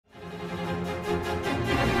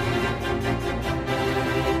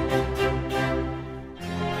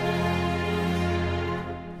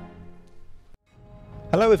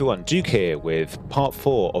Hello everyone, Duke here with part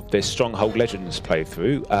 4 of this Stronghold Legends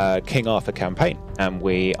playthrough, King Arthur campaign, and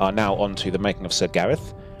we are now on to the making of Sir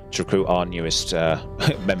Gareth to recruit our newest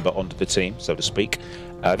member onto the team, so to speak.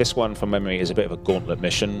 This one, from memory, is a bit of a gauntlet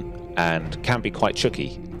mission and can be quite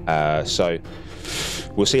tricky, so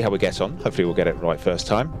we'll see how we get on. Hopefully we'll get it right first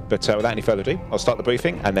time, but without any further ado, I'll start the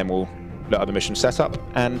briefing and then we'll look at the mission setup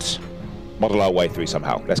and model our way through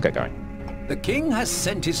somehow. Let's get going. The king has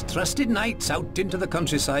sent his trusted knights out into the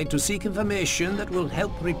countryside to seek information that will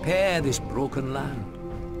help repair this broken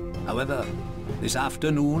land. However, this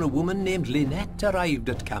afternoon a woman named Lynette arrived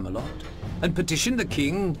at Camelot and petitioned the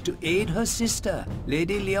king to aid her sister,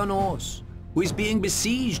 Lady Lyonors, who is being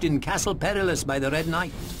besieged in Castle Perilous by the Red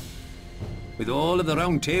Knight. With all of the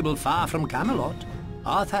Round Table far from Camelot,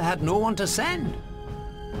 Arthur had no one to send.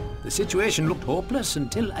 The situation looked hopeless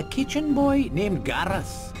until a kitchen boy named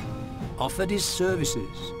Gareth offered his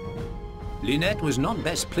services. Lynette was not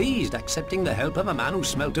best pleased accepting the help of a man who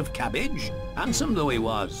smelt of cabbage, handsome though he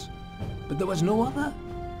was. But there was no other,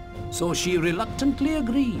 so she reluctantly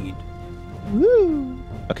agreed. Woo!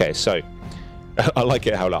 Okay, so I like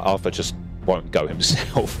it how Arthur just won't go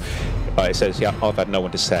himself. It says, yeah, Arthur had no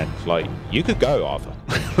one to send. Like, you could go, Arthur.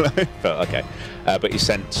 But okay. But he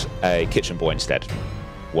sent a kitchen boy instead.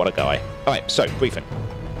 What a guy. Alright, so, briefing.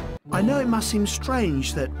 I know it must seem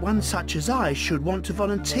strange that one such as I should want to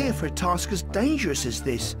volunteer for a task as dangerous as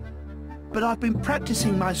this. But I've been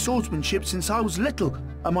practicing my swordsmanship since I was little,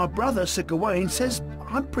 and my brother Sir Gawain says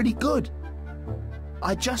I'm pretty good.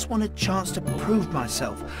 I just want a chance to prove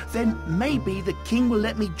myself. Then maybe the king will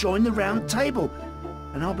let me join the Round Table,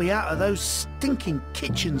 and I'll be out of those stinking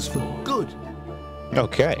kitchens for good.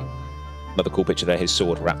 Okay. Another cool picture there, his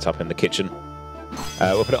sword wrapped up in the kitchen.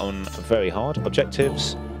 We'll put it on very hard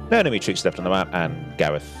objectives. No enemy troops left on the map, and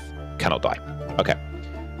Gareth cannot die. Okay.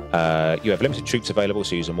 You have limited troops available,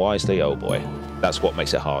 so use them wisely. Oh boy, that's what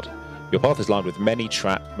makes it hard. Your path is lined with many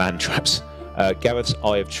man traps. Gareth's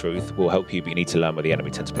Eye of Truth will help you, but you need to learn where the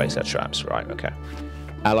enemy tend to place their traps. Right, okay.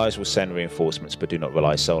 Allies will send reinforcements, but do not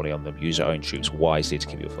rely solely on them. Use your own troops wisely to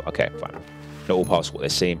keep you... Okay, fine. Not all paths what they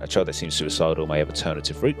seem. A child that seems suicidal may have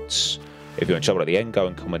alternative routes. If you're in trouble at the end, go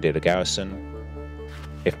and commandeer the garrison.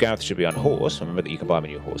 If Gareth should be on horse, remember that you can buy him a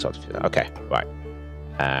new horse after that. Okay, right.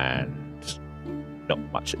 And not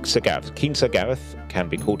much. Sir Gareth. Keen Sir Gareth can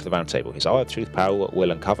be called to the Round Table. His Eye of Truth power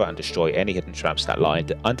will uncover and destroy any hidden traps that lie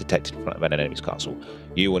undetected in front of an enemy's castle.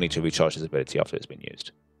 You will need to recharge his ability after it's been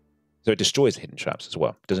used. So it destroys the hidden traps as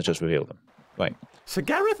well. It doesn't just reveal them. Right. Sir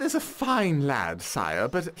Gareth is a fine lad, sire,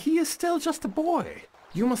 but he is still just a boy.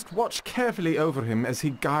 You must watch carefully over him as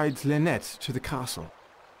he guides Lynette to the castle.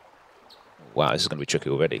 Wow, this is going to be tricky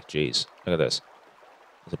already. Jeez. Look at this.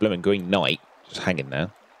 There's a blooming green knight just hanging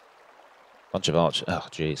there. Bunch of archers. Oh,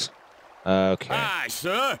 jeez. Okay. Aye,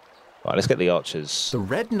 sir. Right, let's get the archers. The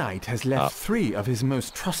Red Knight has left 3 of his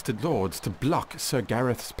most trusted lords to block Sir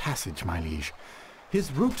Gareth's passage, my liege.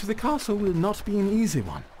 His route to the castle will not be an easy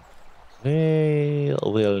one.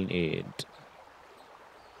 We'll need...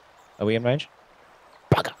 Are we in range?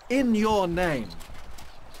 Bugger! In your name.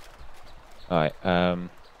 Alright,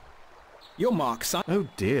 Your mark, son. Oh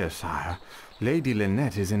dear, sire. Lady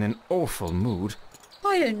Lynette is in an awful mood.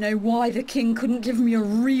 I don't know why the king couldn't give me a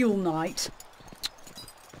real knight.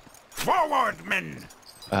 Forward, men!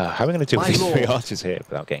 how are we going to deal with these 3 archers here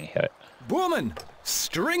without getting hit? Woman,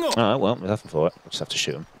 string up! Alright, well, there's nothing for it. We'll just have to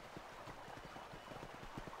shoot them.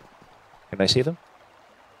 Can they see them?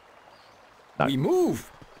 No. We move!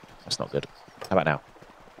 That's not good. How about now?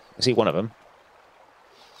 I see one of them.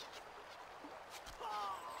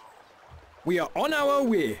 We are on our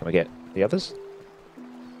way. Can we get the others?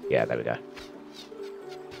 Yeah, there we go.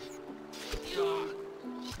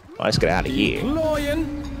 Right, let's get out of here.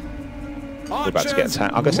 Lion. We're about to get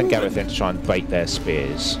attacked. I'm going to send Gareth in to try and bait their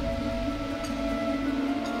spears.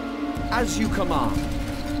 As you command.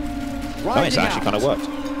 Oh, it's actually kind of worked.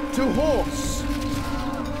 To horse.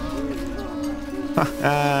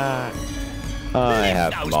 I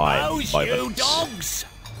have my moments. Dogs.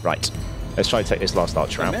 Right, let's try to take this last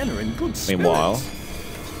archer out. Men are in good Meanwhile,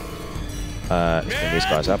 let's bring these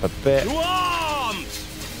guys up a bit.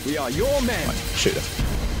 We are your men. Right, shoot them.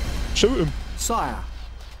 Shoot them. Sire.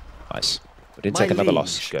 Nice. We did take another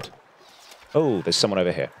loss. Good. Oh, there's someone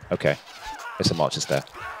over here. Okay. There's some archers there.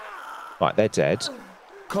 Right, they're dead.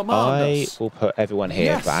 I will put everyone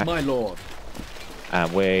here back. My lord.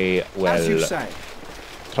 And we will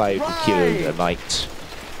play to kill the knight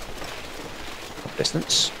from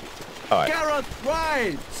distance. Alright. Gareth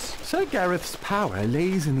rides! Sir Gareth's power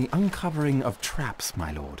lays in the uncovering of traps,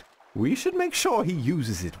 my lord. We should make sure he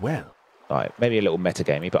uses it well. Alright, maybe a little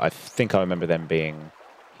metagamey, but I think I remember them being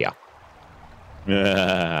Yeah.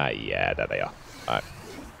 Yeah, there they are. All right.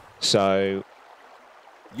 So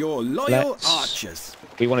Your loyal archers.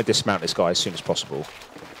 we want to dismount this guy as soon as possible.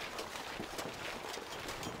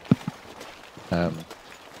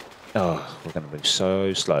 Oh, we're going to move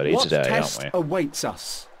so slowly today, aren't we? Awaits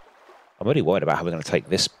us. I'm really worried about how we're going to take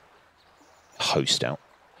this host out.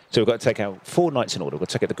 So we've got to take out 4 knights in order. We've got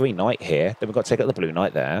to take out the green knight here. Then we've got to take out the blue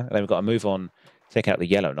knight there. And then we've got to move on, take out the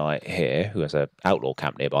yellow knight here, who has an outlaw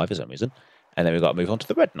camp nearby for some reason. And then we've got to move on to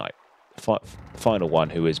the red knight. The final one,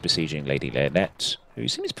 who is besieging Lady Lyonors, who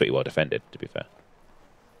seems pretty well defended, to be fair.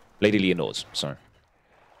 Lady Lyonors, sorry.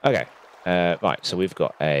 Okay. Right, so we've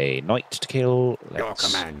got a knight to kill. Your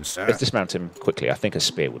command, sir. Let's dismount him quickly. I think a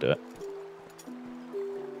spear will do it.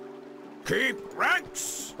 Keep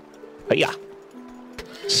ranks. Yeah.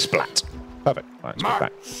 Splat. Perfect. Right, let's go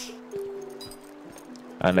back.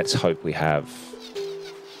 And let's hope we have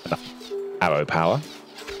enough arrow power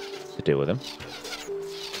to deal with him.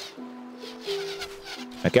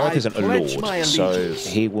 Now, Gareth isn't a lord, so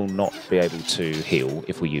he will not be able to heal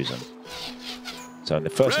if we use him. So in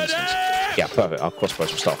the first instance, yeah, perfect. Our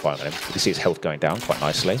crossbows will start firing at him. You can see his health going down quite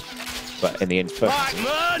nicely. But in the first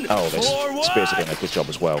instance, oh, this spears are doing a good job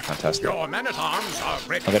as well. Fantastic. Your men-at-arms are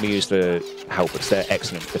ready. I'm going to use the halberds. They're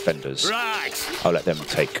excellent defenders. Right. I'll let them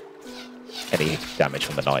take any damage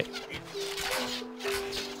from the knight.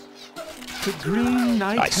 The Green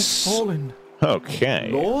Knight has fallen.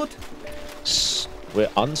 Okay. Lord? We're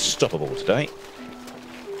unstoppable today.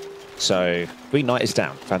 So, Green Knight is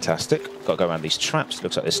down. Fantastic. Got to go around these traps.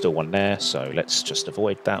 Looks like there's still one there, so let's just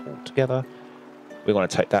avoid that altogether. We want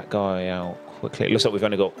to take that guy out quickly. It looks like we've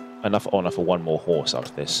only got enough honor for one more horse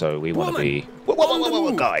after this, so we want to be...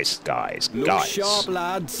 Whoa, guys. Sharp,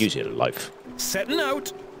 lads. Use your life. Setting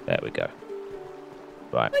out. There we go.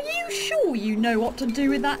 Right. Are you sure you know what to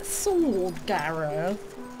do with that sword, Gareth?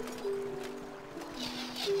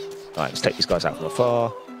 Right, let's take these guys out from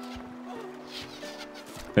afar.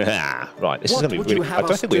 Right, this is going to be really... I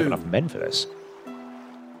don't think we have enough men for this.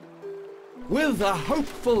 With a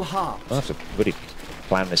hopeful heart. I'll have to really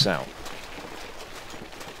plan this out.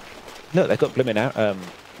 Look, they've got blooming out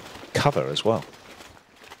cover as well.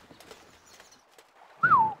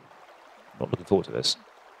 Not looking forward to this.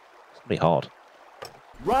 It's going to be hard.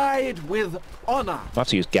 Ride with honor. I'll have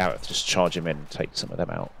to use Gareth, just charge him in and take some of them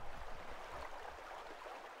out.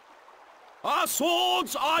 Our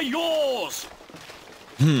swords are yours.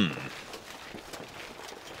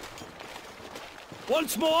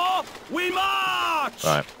 Once more, we march.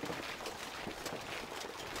 Right.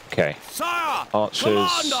 Okay. Sire, Archers.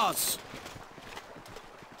 command us.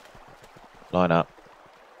 Line up.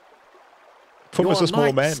 Promise us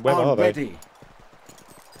more men. Where are they? Ready.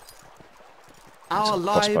 Our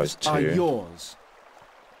lives are too. yours.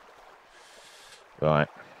 Right.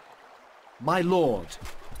 My lord.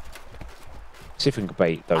 See if we can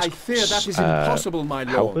bait those. I fear that is impossible, my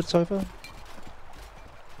lord. Halberds over?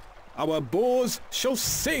 Our bows shall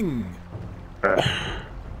sing.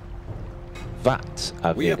 That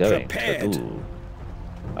are we going prepared. To.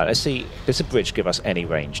 Right, let's see. Does the bridge give us any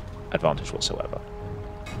range advantage whatsoever?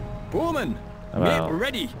 Bowman, make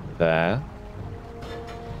ready. There.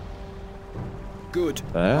 Good.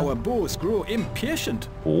 There. Our bows grow impatient.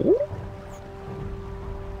 Ooh.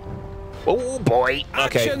 Oh boy.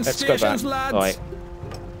 Okay, Action let's go back. Lads. Right.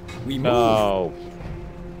 We move. No.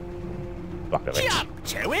 Fuck it. Jump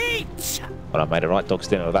to it. Well, I made a right dog's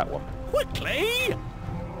dinner of that one. Quickly.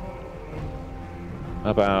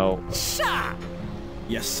 How about... Sir.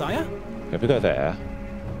 Yes, sire. If we go there...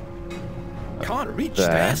 Can't reach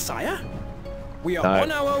there, sire. We are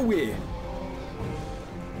on our way.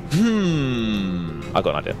 I got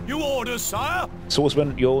an idea. You order, sire.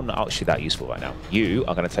 Swordsman, you're not actually that useful right now. You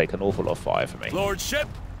are going to take an awful lot of fire for me. Lordship.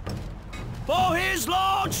 For his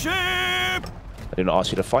lordship. I do not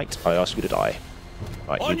ask you to fight. I ask you to die.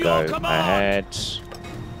 Right, On you go command. ahead.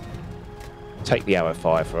 Take the arrow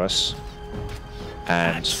fire for us.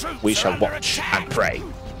 And we shall watch and pray.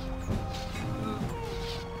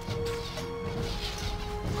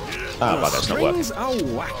 Oh, well, that's not working.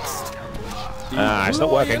 Are waxed. It's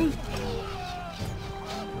not working.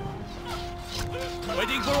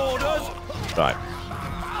 Waiting for orders. Right.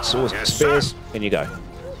 Swords, spears, in you go.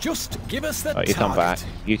 Just give us the Right, you come back.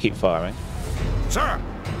 You keep firing. Sir.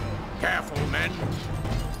 Careful, men.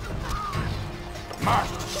 March.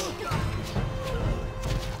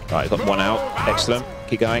 Right, got one out. Excellent.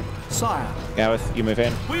 Keep going. Sire. Gareth, you move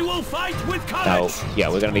in. We will fight with Now, courage. yeah,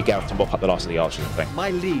 we're going to need Gareth to mop up the last of the archers, I think. My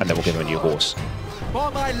lead. And then we'll give him a new horse.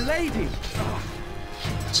 For my lady.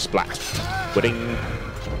 Splat. Wedding.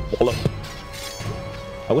 Wallop.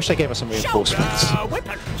 I wish they gave us some reinforcements.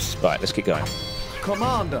 Right, let's keep going.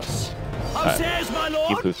 Command us. My lord.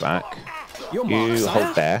 You move back. Your You mark, hold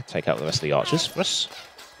sire. there. Take out the rest of the archers for us.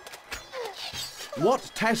 What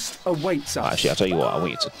test awaits us? Actually, I'll tell you what. I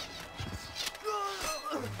want you to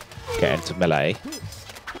get into melee.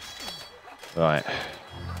 Right.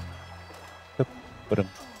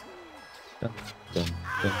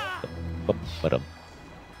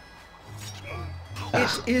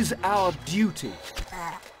 It is our duty.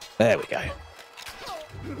 There we go.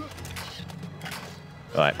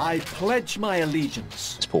 Right. I pledge my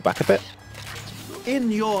allegiance. Let's pull back a bit.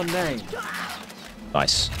 In your name.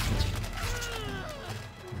 Nice.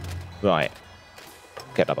 Right.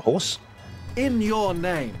 Get another horse. In your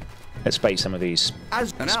name. Let's bait some of these As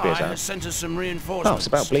spears out. sent us some reinforcements. Oh, it's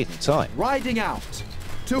about bleeding time. riding out.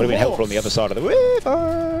 To Would have been helpful horse. on the other side of the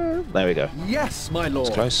river. There we go. Yes, my lord.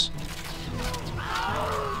 It's close.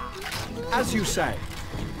 As you say.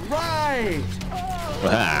 Ride.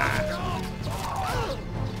 Ah.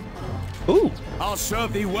 Ooh. I'll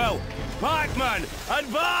serve thee well. Pikemen,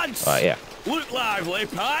 advance! Right, yeah. Look lively,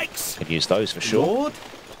 pikes! Can use those for sure. Lord.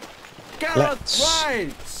 Gareth Let's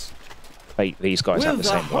rides. bait these guys out the With a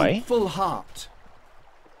same way. hopeful heart.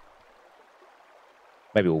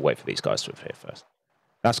 Maybe we'll wait for these guys to appear first.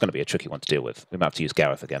 That's going to be a tricky one to deal with. We might have to use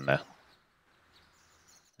Gareth again there.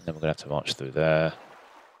 And then we're going to have to march through there.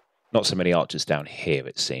 Not so many archers down here,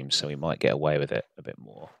 it seems, so we might get away with it a bit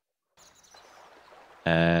more.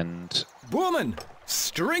 And... Woman,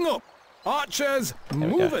 string up. Archers, we go.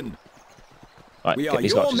 moving. Right, We get are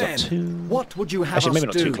these your archers men. up too. What would you have Actually, us maybe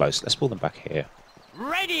not do? too close. Let's pull them back here.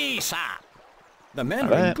 Ready, sir! The men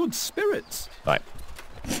Like are in that. good spirits. Right.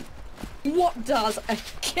 What does a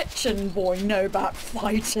kitchen boy know about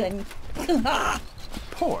fighting?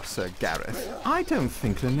 Poor Sir Gareth. I don't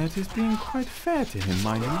think Lynette is being quite fair to him,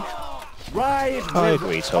 my liege. Ride I with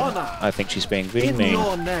agree, Tom. honor. I think she's being really In mean.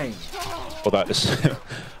 your name. Although, I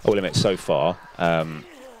will admit, so far,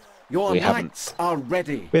 Your We haven't- knights are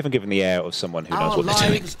ready. we haven't given the air of someone who knows Our what they're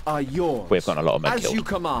doing. lives are yours. We've gotten a lot of men As killed. you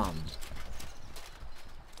command.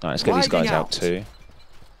 Right, let's get these guys Riding out out. too.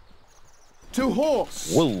 To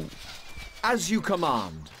horse. Whoa! As you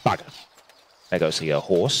command. Bugger. There goes the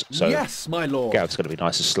horse. So Yes, my lord. Gareth's going to be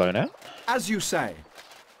nice and slow now. As you say.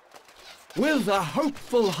 With a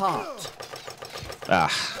hopeful heart.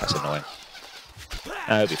 Ah, that's annoying.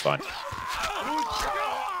 It'll be fine.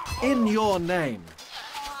 In your name.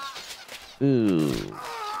 Ooh,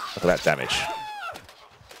 look at that damage.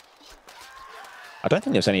 I don't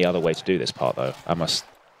think there's any other way to do this part, though. I must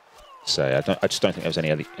say, I just don't think there's an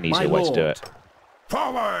easier way to do it.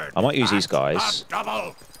 Forward! I might use these guys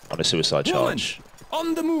Double! on a suicide Woman, charge,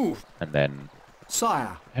 on the move. and then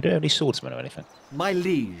Sire, I don't have any swordsmen or anything. my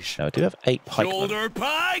liege. No, I do have 8 pikemen. Shoulder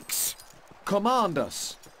pikes! Command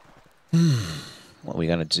us. What are we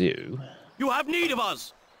going to do You have need of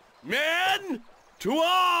us! Men, to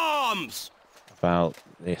arms! about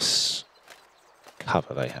this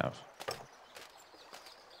cover they have?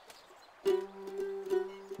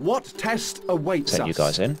 What test awaits Take us? you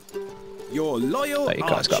guys in. Your loyal Let you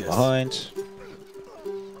guys go up archers. behind.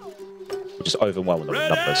 We'll just overwhelm them with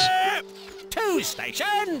numbers. Ready! 2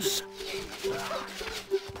 stations!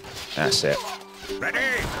 That's it. Ready!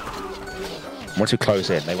 Once we close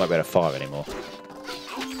in, they won't be able to fire anymore.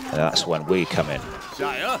 And that's when we come in.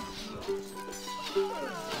 Sire!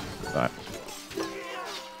 Right.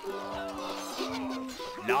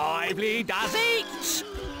 Lively does it!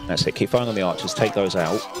 That's it. Keep firing on the archers. Take those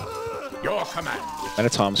out. Your command! Many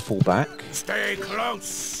times fall back. Stay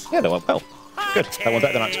close! Yeah, that went well. Good. That went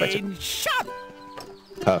better than I expected. Attention!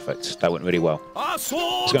 Perfect. That went really well. Our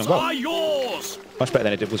swords going well. are yours! Much better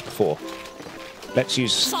than it was before. Let's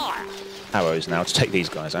use Sire! arrows now to take these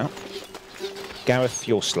guys out. Gareth,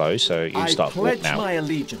 you're slow, so you I start walk pledge now. my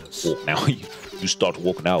allegiance. Walk now. You start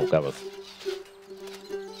walking now, Gareth.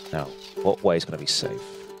 Now, what way is going to be safe?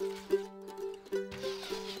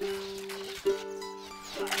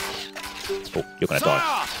 Oh, you're going to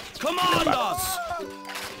die. Sire! Command back. us!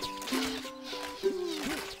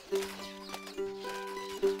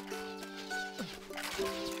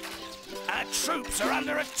 Our troops are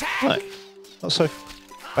under attack! Right. Not so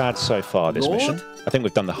bad so far, this Lord? mission. I think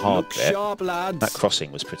we've done the hard Look bit. sharp, lads. That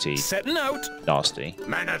crossing was pretty Setting out. nasty.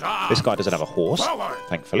 Men at arms! This guy doesn't have a horse, Forward!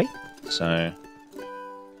 thankfully. So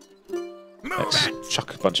Move let's it!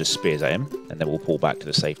 chuck a bunch of spears at him, and then we'll pull back to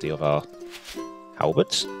the safety of our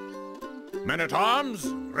halberds. Men at arms,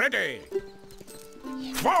 ready!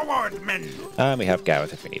 Forward, men! And we have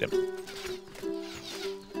Gareth if we need him.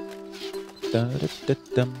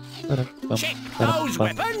 Check those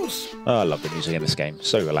weapons! Oh, I love the music in this game.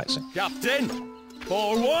 So relaxing. Captain,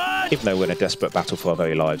 Forward! Even though we're in a desperate battle for our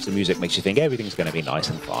very lives, the music makes you think everything's going to be nice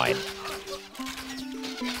and fine.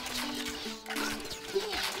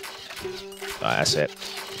 Right, that's it.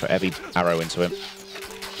 Put every arrow into him.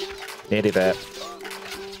 Nearly there.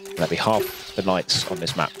 That'll be half the knights on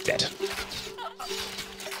this map dead.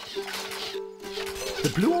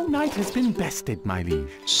 The Blue Knight has been bested, my liege.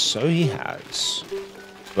 So he has.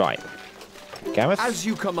 Right. Gareth? As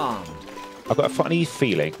you command. I've got a funny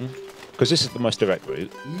feeling, because this is the most direct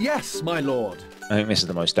route. Yes, my lord. I think this is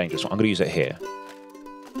the most dangerous one. I'm going to use it here.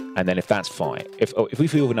 And then if that's fine, if we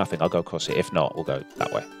feel with nothing, I'll go across it. If not, we'll go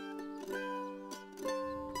that way.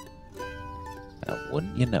 Now,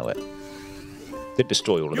 wouldn't you know it? Did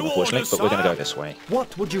destroy all of them, unfortunately, but we're going to go this way.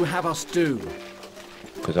 What would you have us do?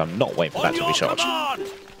 Because I'm not waiting for that to recharge.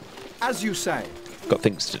 As you say. Got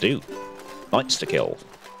things to do. Knights to kill.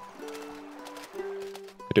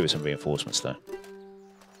 Could do with some reinforcements, though.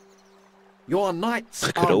 Your knights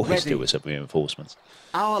Could are always ready. do with some reinforcements.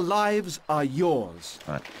 Our lives are yours.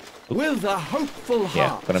 Right. With a hopeful Yeah,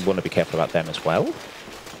 heart. but I want to be careful about them as well.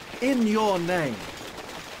 In your name.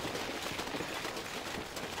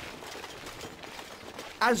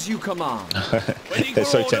 As you command. They're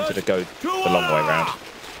so tempted to go the long way round.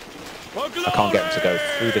 I can't get them to go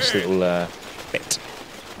through this little bit.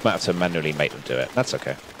 Might have to manually make them do it. That's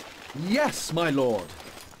okay. Yes, my lord.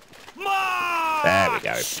 There we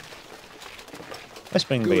go. Let's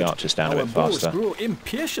bring the archers down a bit faster. Grow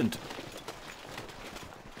impatient.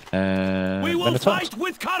 We will fight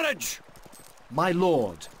with courage. My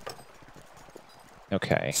lord.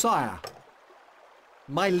 Okay. Sire.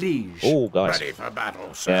 My liege. Oh, guys. Ready for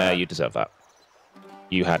battle, sir. Yeah, you deserve that.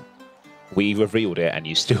 You had... We revealed it and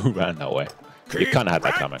you still ran that way. You kind of had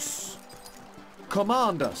that coming.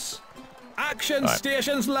 Command us. Action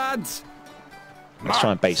stations, lads. Let's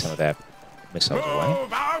try and bait some of their missiles away.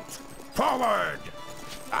 Move out. Forward.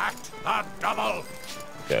 Act the double.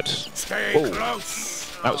 Good. Stay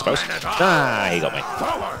close. That was close. Ah, he got me.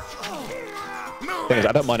 Forward. Thing is,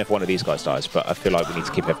 I don't mind if one of these guys dies, but I feel like we need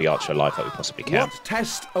to keep every archer alive that we possibly can. What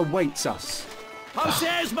test awaits us? How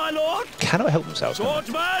says my lord? Cannot help themselves. Can they?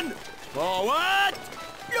 Swordsman. Forward.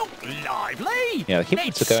 Look lively. Yeah, they keep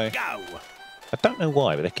them to go. Go. I don't know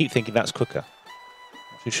why, but they keep thinking that's quicker.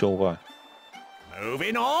 Not too sure why.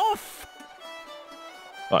 Moving off.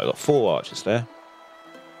 Right, I've got 4 archers there.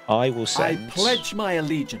 I will send... I pledge my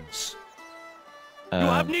allegiance. You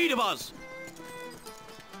have need of us.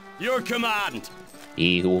 Your command.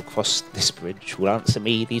 He who will cross this bridge will answer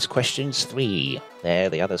me these questions 3. There,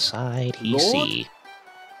 the other side, he Lord? see.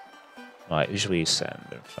 Right, who should we send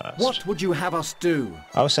in first? What would you have us do?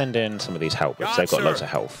 I'll send in some of these halberds. They've got loads of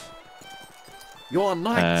health. Your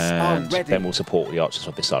knights And are ready. then we'll support the archers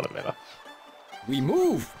on this side of the river. We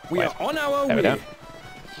move. We Right. are on our There we way. go.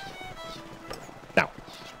 Now.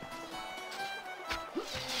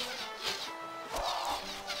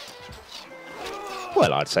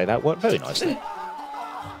 Well, I'd say that worked very nicely.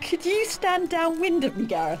 Could you stand downwind of me,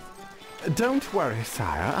 Gareth? Don't worry,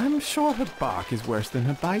 sire. I'm sure her bark is worse than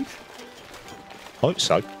her bite. Hope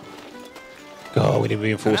so. Oh, we need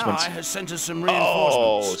reinforcements. has sent us some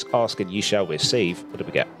Oh, it's asking you shall receive. What did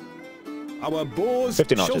we get? Our bows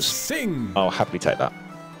 15 shall archers. sing. I'll happily take that.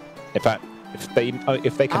 In fact, if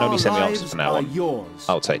they can only send me archers from now on, yours.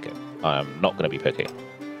 I'll take it. I'm not going to be picky.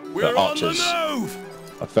 We're But on archers the move.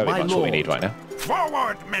 are very My much what we lord. need right now.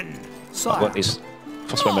 Forward, men. I've Sire, got these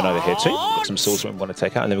crossbowmen over here too. Got some swordsmen we want to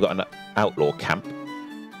take out, and then we've got an outlaw camp.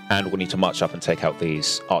 And we need to march up and take out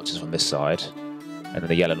these archers from this side. And then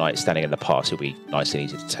the yellow knight standing in the pass will be nice and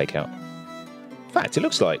easy to take out. In fact, it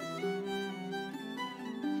looks like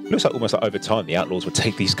almost like over time the outlaws would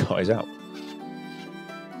take these guys out.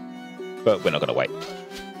 But we're not going to wait.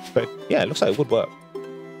 But yeah, it looks like it would work.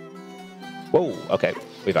 Whoa, okay,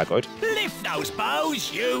 we've aggroed. Lift those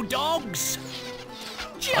bows, you dogs.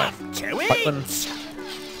 Jump to Pikeman.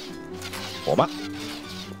 it. Warm up.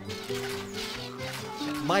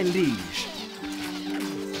 my liege.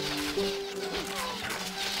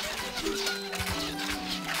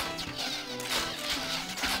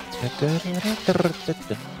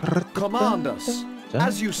 Command us,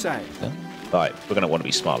 as you say. Right, we're going to want to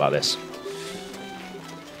be smart about this.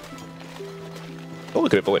 Oh, we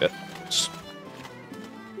could avoid it.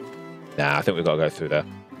 Nah, I think we've got to go through there.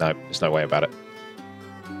 No, there's no way about it.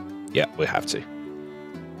 Yeah, we have to.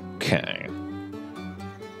 Okay. I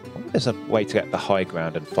wonder if there's a way to get the high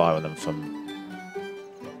ground and fire on them from...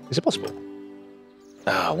 Is it possible?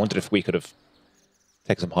 Ah, I wondered if we could have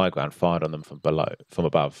taken some high ground, fired on them from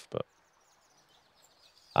above, but...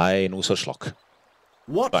 Ein also schlock.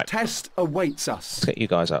 What Right. test awaits us? Let's get you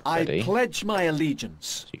guys up I ready. pledge my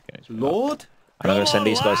allegiance. You guys- Lord, And I'm going to send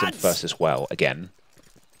these guys in first as well, again.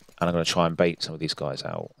 And I'm going to try and bait some of these guys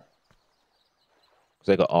out. Because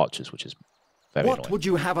they've got archers, which is very annoying. What would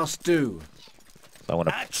you have us do? So I want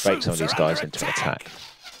to bait some of these guys into an attack.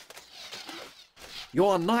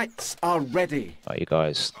 Your knights are ready. Right, you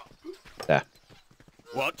guys. There.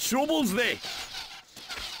 What troubles thee?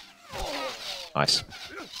 Nice.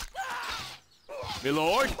 My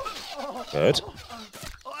lord. Good.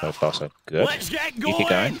 So far, so good. Let's get You going. keep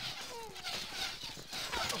going.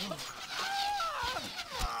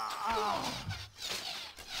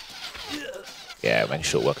 Yeah, making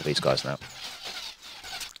short work of these guys now.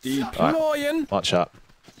 Deploying. Right. March up.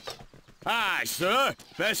 Aye, sir.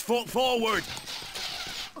 Best foot forward.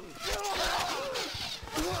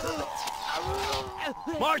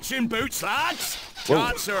 Marching boots, lads.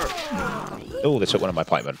 Can't, sir. Oh, they took one of my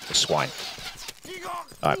pikemen. The swine.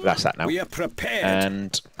 Alright, that's that now. We are prepared.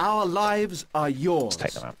 And Our lives are yours. let's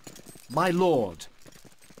take them out. My lord.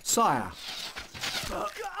 Sire.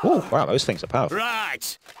 Oh, wow, those things are powerful.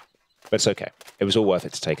 Right. But it's okay. It was all worth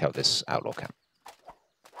it to take out this outlaw camp.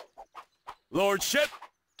 Lordship.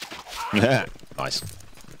 Nice.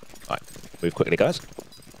 Right, move quickly, guys.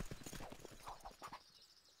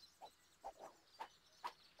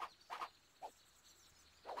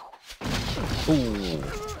 Ooh.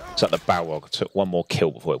 So the Balrog took one more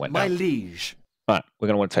kill before it went My down. liege. Right, we're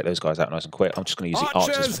going to want to take those guys out nice and quick. I'm just going to use the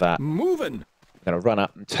archers for that. Moving. I'm going to run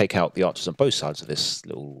up and take out the archers on both sides of this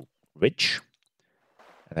little ridge.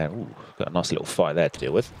 And then, ooh, got a nice little fight there to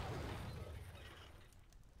deal with.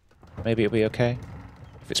 Maybe it'll be okay.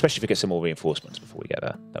 Especially if we get some more reinforcements before we get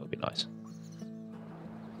there. That would be nice.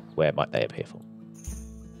 Where might they appear from?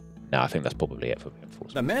 No, I think that's probably it for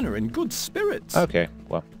reinforcements. The men are in good spirits. Okay,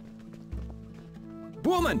 well.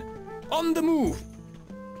 Woman, on the move.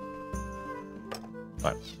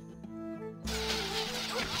 Right.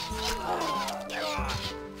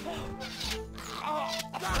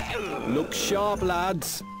 Look sharp,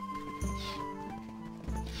 lads.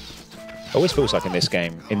 It always feels like in this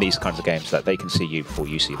game, in these kinds of games, that they can see you before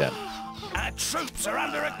you see them. Our troops are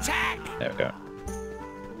under attack. There we go.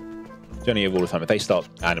 Generally, all the time, if they start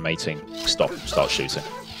animating, stop, start shooting.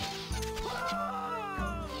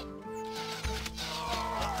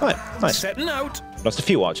 Right, nice. Setting out. Lost a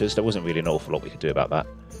few archers. There wasn't really an awful lot we could do about that.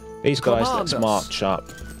 These guys, let's Command us. march up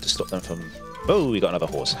to stop them from... Oh, we got another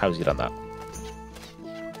horse. How's he done that?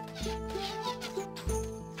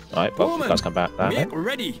 Right, well, you guys come back that Make way.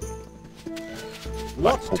 ready.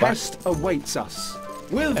 What pull back. test awaits us?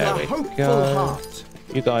 With There a we hopeful go. heart.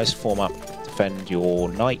 You guys form up. Defend your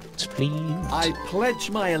knight, please. I pledge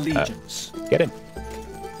my allegiance. Get him.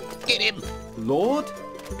 Get him. Lord,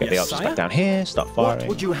 Get the Yes, archers sire? back down here. Start firing. what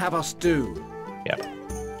would you have us do? Yeah.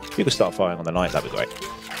 If you could start firing on the knight, that'd be great.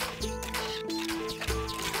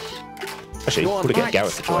 Actually, Your probably get knights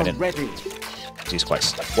Gareth to join are in. ready. He's quite...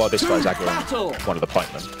 Well, this guy's battle. aggroing one of the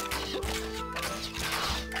pikemen.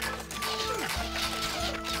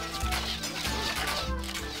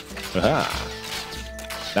 Aha!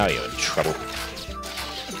 Now you're in trouble.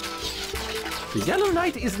 The Yellow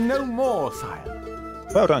Knight is no more, sire.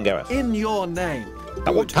 Well done, Gareth. In your name.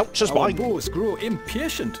 That one pouches Our mine, bows grow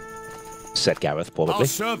impatient. said Gareth, I'll probably.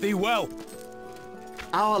 serve thee well.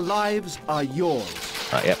 Our lives are yours.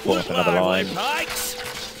 Right, yeah, form up another line. Pikes.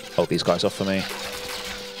 Hold these guys off for me.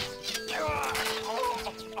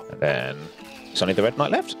 And then... It's only the Red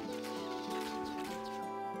Knight left.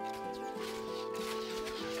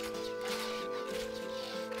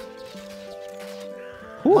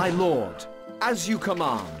 My lord, as you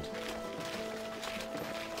command.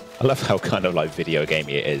 I love how kind of like video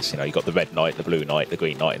gamey it is. You know, you got the Red Knight, the Blue Knight, the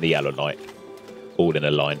Green Knight, and the Yellow Knight. All in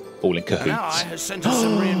a line, all in cahoots. Now I has sent us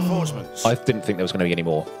some reinforcements. I didn't think there was going to be any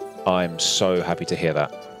more. I'm so happy to hear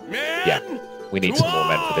that. Men, Yeah, we need some more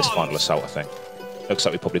men for this to final arms! assault, I think. Looks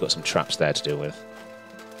like we've probably got some traps there to deal with.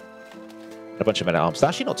 A bunch of men-at-arms. They're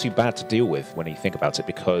actually not too bad to deal with when you think about it,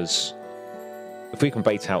 because if we can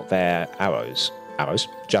bait out their arrows,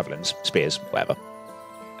 javelins, spears, whatever,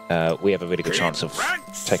 we have a really good chance of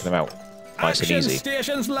taking them out nice and Action easy.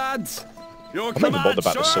 stations, lads. Your I'm not even bothered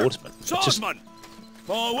about the sir. swordsmen. It's just- Swordsman.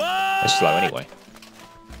 Forward. They're slow anyway.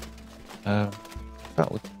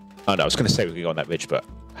 That would... Oh no, I was going to say we could go on that ridge, but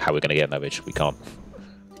how are we going to get on that ridge? We can't.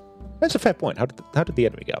 That's a fair point. How did the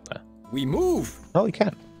enemy get up there? We move. Oh, we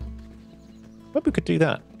can. Maybe we could do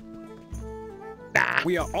that.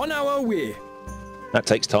 We are on our way. That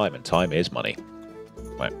takes time, and time is money.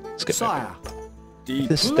 Right, let's get moving. Sire,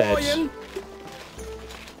 Instead, Deploying.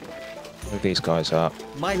 move these guys up,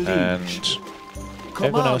 my liege. and everyone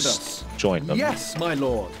Command else us. join them. Yes, my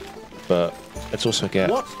lord. But let's also get...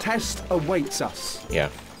 What test awaits us? Yeah.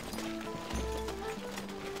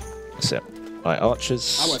 That's it. Right,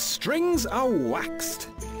 archers. Our strings are waxed.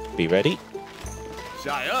 Be ready.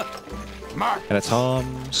 Sire. Men at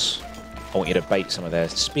arms. I want you to bait some of their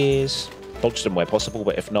spears. Dodge them where possible,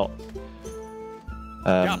 but if not,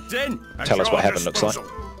 Captain. tell us what heaven looks like.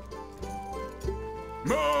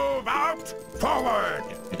 Move out. Forward.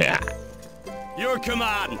 Yeah. Your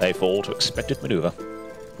command. They fall to expected maneuver.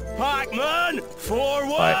 Packman. Forward.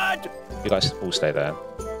 Right. You guys all stay there.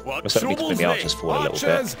 What We're certainly troubles between the me? archers forward a little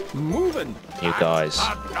Archers, bit. moving. You guys.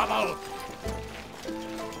 Double.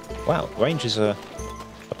 Wow, range is a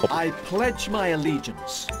problem. I pledge my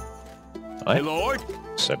allegiance. My Right. lord.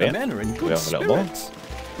 So The yeah. men are in We good have a little more.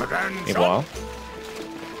 spirits. Meanwhile,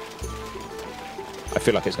 I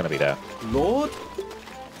feel like it's going to be there. Lord,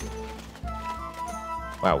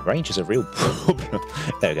 Wow, range is a real problem.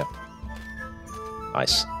 There we go.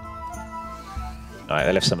 Nice. Alright,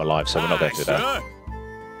 they left some alive, so we're not going to do that. Sir.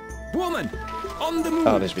 Woman, on the move.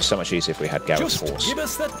 Oh, this would be so much easier if we had Gareth's Just horse. give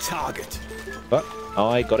us the target. But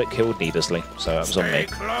I got it killed needlessly, so that was on me.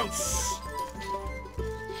 Close.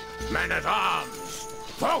 Men at arms.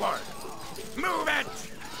 Forward. Move it.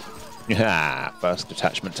 Yeah, first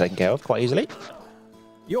detachment taken care of quite easily.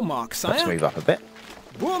 Your mark, Let's sire. move up a bit.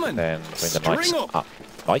 Woman, Then bring the knights string up. up.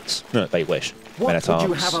 Knights? No, they wish. what Men would at arms.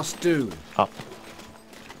 you have us do? Up.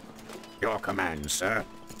 Your command, sir.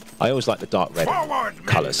 I always like the dark red Forward, men.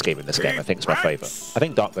 colour scheme in this game. I think it's my favourite. I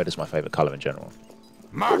think dark red is my favourite colour in general.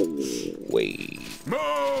 March. Wee.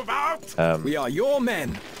 Move out. We are your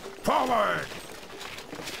men. Forward.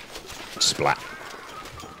 Splat.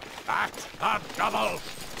 At a double.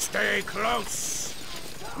 Stay close.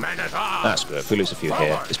 Men at arms. That's good. If we lose a few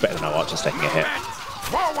here, it's better than our archers taking a hit.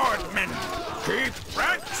 Forward, men. Keep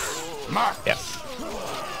ranks. March. Yeah.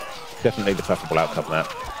 Definitely the preferable outcome there.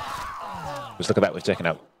 Just look at that, we've taken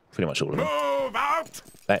out pretty much all of them. Move out.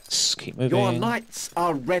 Let's keep moving. Your knights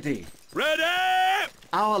are ready. Ready.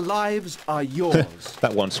 Our lives are yours.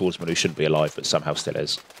 That one swordsman who shouldn't be alive but somehow still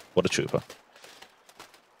is. What a trooper.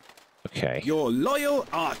 Okay. Your loyal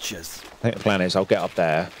archers. I think the plan is I'll get up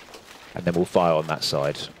there and then we'll fire on that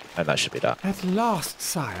side and that should be that. At last,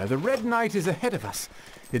 sire, the Red Knight is ahead of us.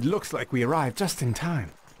 It looks like we arrived just in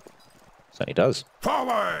time. Certainly does.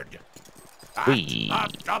 Forward. Whee.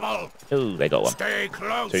 At a double. Oh, they got one. Stay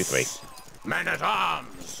close. 2, 3. Men at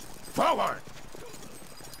arms. Forward.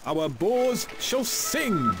 Our bows shall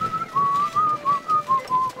sing.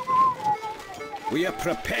 We are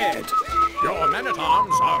prepared. Your men at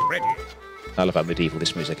arms are ready. I love how medieval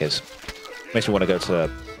this music is. Makes me want to go to a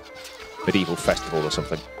medieval festival or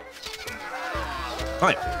something.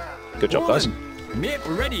 Right. Good job, guys. Woman, make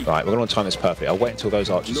ready. Right, we're going to time this perfectly. I'll wait until those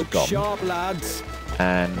archers Look have gone. sharp, lads.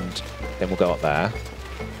 And then we'll go up there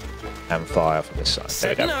and fire from this side. There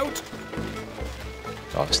we Setting go. out.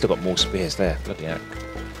 Oh, I've still got more spears there. Bloody heck.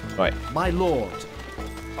 Right, My lord,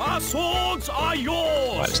 Our swords are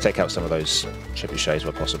yours. right, let's take out some of those trebuchets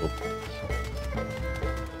where possible.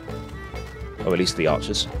 Or at least the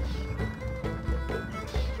archers.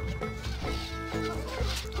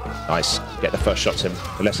 Nice. Get the first shots in.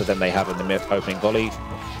 The less of them they have in the opening volley,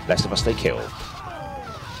 less of us they kill.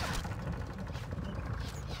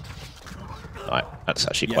 Right, that's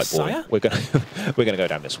actually Yes, quite boring. sire? We're gonna go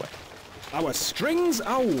down this way. Our strings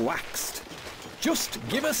are waxed. Just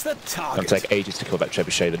give us the It's target. going to take ages to kill that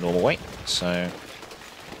trebuchet the normal way. So, I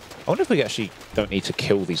wonder if we actually don't need to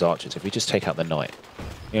kill these archers if we just take out the knight.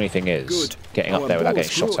 The only thing is, Good. getting up Our there without bows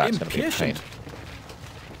getting shot grow at is going to be a pain. impatient.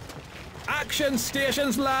 Action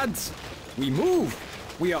stations, lads. We move.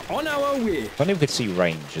 We are on our way. If only we could see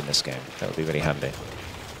range in this game, that would be really handy.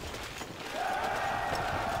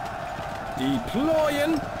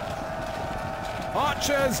 Deploying.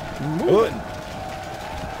 Archers moving.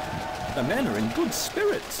 The men are in good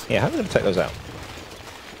spirits. Yeah, how are we going to take those out?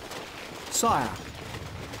 sire,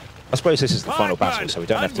 I suppose this is the final battle, Pikemen, so we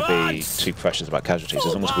don't have to be advance! too precious about casualties.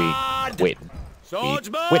 As long as Forward! we win, we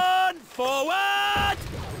Swordsman, win. forward!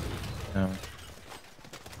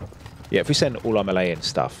 Yeah, if we send all our melee and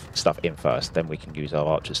stuff in first, then we can use our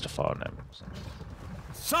archers to fire on them.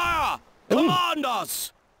 Sire, command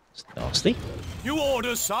us! It's nasty. You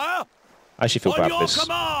orders, sire? I actually feel On bad your for this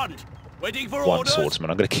command! Waiting for one orders? swordsman.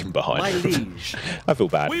 I'm going to keep him behind. my liege. I feel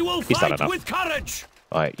bad. We will He's done fight enough. with courage!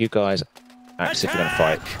 Right, you guys, axe if you're going to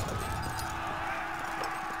fight.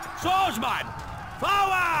 Swordsman,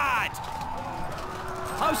 forward!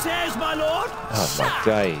 How says my lord? Oh my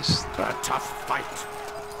days. A tough fight.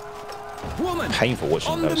 Woman, Painful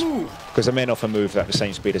watching on the those. move. Because the men often move at the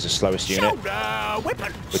same speed as the slowest unit, Shoulder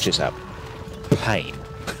weapons. which is a pain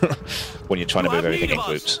when you're trying to You move have everything need in of us.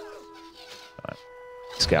 groups. Right,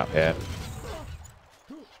 let's get up here.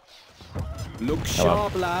 Look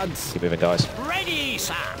sharp, lads. Keep moving, guys. Ready,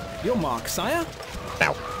 sir. Your mark, sire.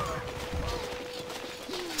 Now.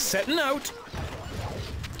 Setting out.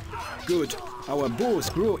 Good. Our bows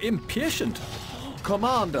grow impatient.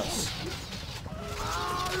 Command us.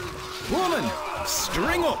 Woman,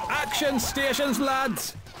 string up action stations,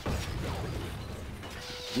 lads.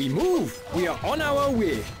 We move. We are on our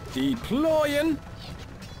way. Deploying.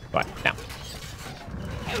 Right, now.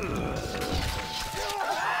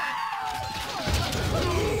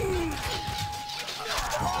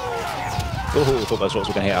 Oh, I thought those rocks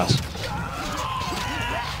were going to hit us.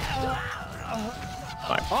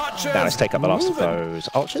 Right, Archers, now let's take up the last of moving. those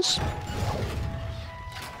archers.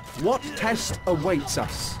 What test awaits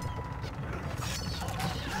us?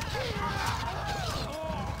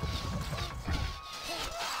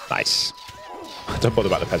 Nice. Don't bother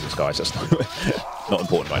about the peasants, guys. That's not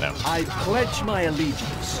important right now. I pledge my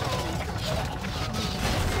allegiance.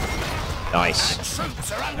 Nice.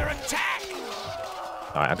 Troops are under attack.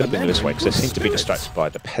 Alright, I'm going to move this way because they seem to be distracted by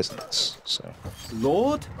the peasants. So,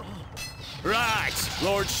 Lord, Right,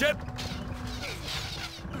 lordship.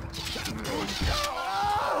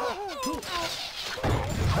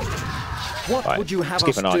 what right, would you have let's keep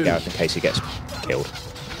us an eye on do? Gareth in case he gets killed.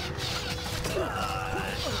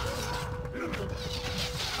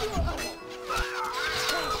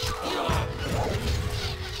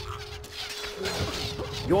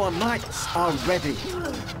 Your knights are ready.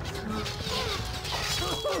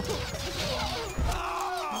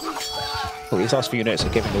 Well, these last few units are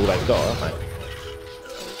giving all they've got, aren't they?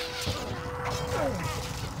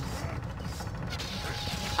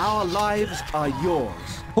 Our lives are yours.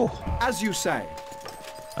 Oh, As you say.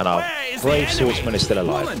 and our Where is the brave enemy? swordsman is still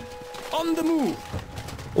alive. Woman, on the move.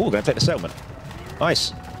 Oh, we're going to take the settlement.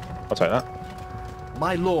 Nice. I'll take that.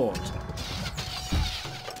 My lord.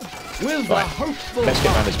 With Right. a hopeful Let's get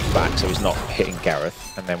around heart, his back so he's not hitting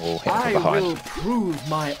Gareth, and then we'll hit him I from behind. will prove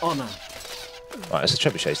my honor. Right, that's the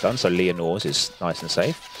trebuchet's done, so Lyonors is nice and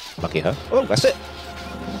safe. Lucky her. Oh, that's it.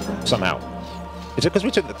 Somehow. Is it because we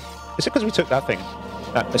took the, is it because we took that thing,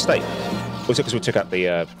 that estate? Or is it because we took out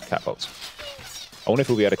the catapults? I wonder if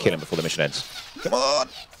we'll be able to kill him before the mission ends. Come on!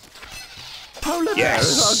 Polar Yes!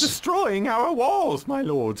 bears are destroying our walls, my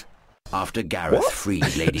lord. After Gareth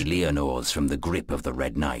freed Lady Lyonors from the grip of the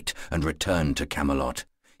Red Knight and returned to Camelot,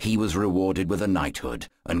 he was rewarded with a knighthood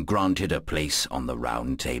and granted a place on the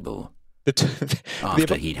Round Table.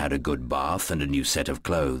 After he'd had a good bath and a new set of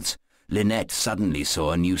clothes, Lynette suddenly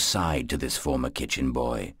saw a new side to this former kitchen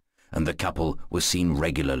boy, and the couple was seen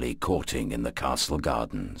regularly courting in the castle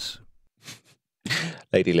gardens.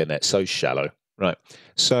 Lady Lynette, so shallow. Right,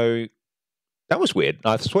 so that was weird.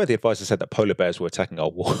 I swear the advisor said that polar bears were attacking our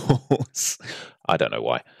walls. I don't know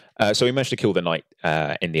why. So we managed to kill the knight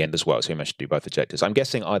in the end as well, so we managed to do both objectives. I'm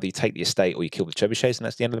guessing either you take the estate or you kill the trebuchets and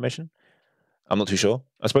that's the end of the mission. I'm not too sure.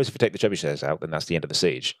 I suppose if you take the trebuchets out, then that's the end of the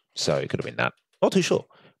siege. So it could have been that. Not too sure.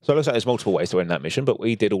 So it looks like there's multiple ways to end that mission, but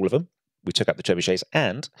we did all of them. We took out the trebuchets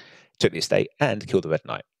and took the estate and killed the Red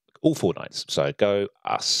Knight. All 4 knights. So go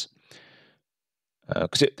us.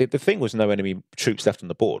 Because the thing was no enemy troops left on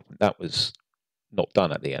the board. That was not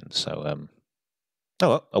done at the end. So, oh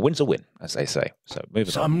well, a win's a win, as they say. So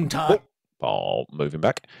moving Sometime. on. Moving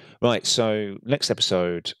back. Right, so next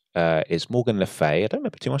episode is Morgan Le Fay. I don't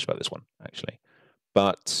remember too much about this one, actually.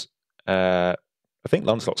 But I think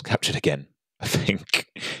Lancelot's captured again. I think.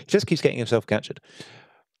 He just keeps getting himself captured.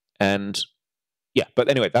 And yeah, but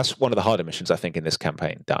anyway, that's one of the harder missions, I think, in this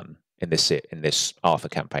campaign done. In this Arthur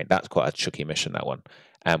campaign. That's quite a tricky mission, that one.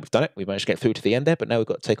 And we've done it. We've managed to get through to the end there, but now we've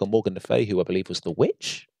got to take on Morgan Le Fay, who I believe was the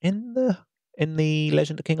witch in the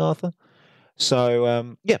Legend of King Arthur.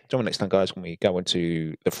 So, yeah, join me next time, guys, when we go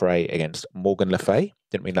into the fray against Morgan Le Fay.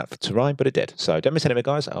 Didn't mean that to rhyme, but it did. So don't miss any of it,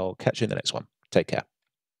 guys. I'll catch you in the next one. Take care.